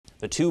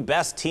The two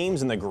best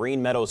teams in the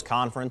Green Meadows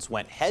Conference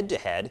went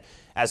head-to-head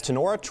as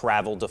Tinora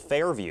traveled to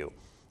Fariview.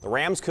 The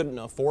Rams couldn't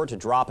afford to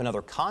drop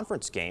another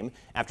conference game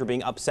after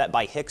being upset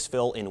by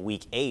Hicksville in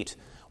Week 8,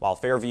 while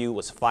Fairview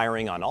was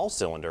firing on all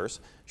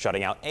cylinders,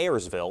 shutting out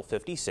Ayersville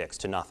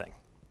 56-0.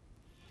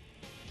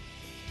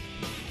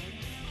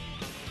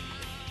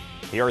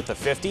 Here at the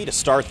 50 to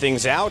start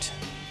things out,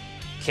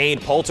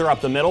 Cade Poulter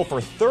up the middle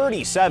for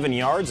 37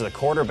 yards. The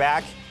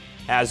quarterback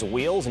has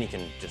wheels and he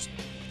can just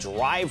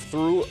drive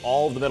through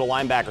all of the middle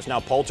linebackers. Now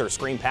Poulter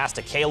screen pass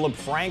to Caleb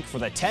Frank for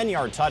the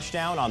 10-yard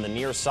touchdown on the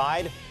near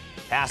side.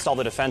 Past all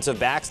the defensive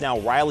backs. Now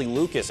Riley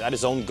Lucas at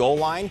his own goal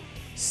line.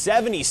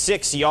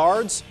 76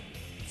 yards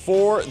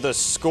for the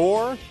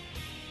score.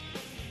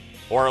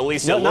 Or at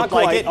least it looked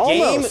like it.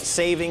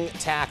 Game-saving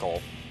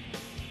tackle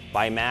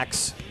by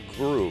Max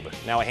Grube.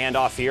 Now a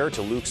handoff here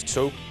to Luke's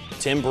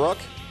Tim Brook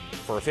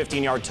for a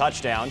 15-yard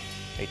touchdown.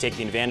 They take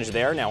the advantage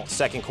there. Now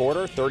second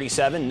quarter,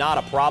 37, not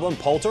a problem.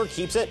 Poulter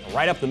keeps it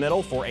right up the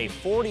middle for a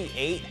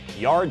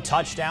 48-yard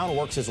touchdown.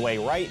 Works his way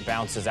right,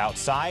 bounces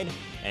outside,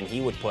 and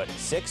he would put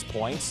 6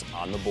 points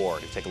on the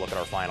board. Take a look at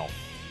our final.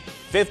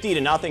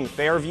 50-0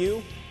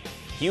 Fairview.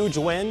 Huge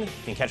win. You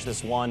can catch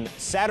this one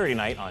Saturday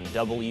night on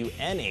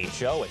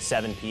WNHO at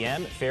 7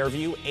 p.m.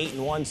 Fairview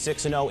 8-1,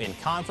 6-0 in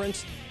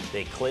conference.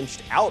 They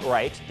clinched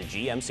outright the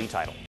GMC title.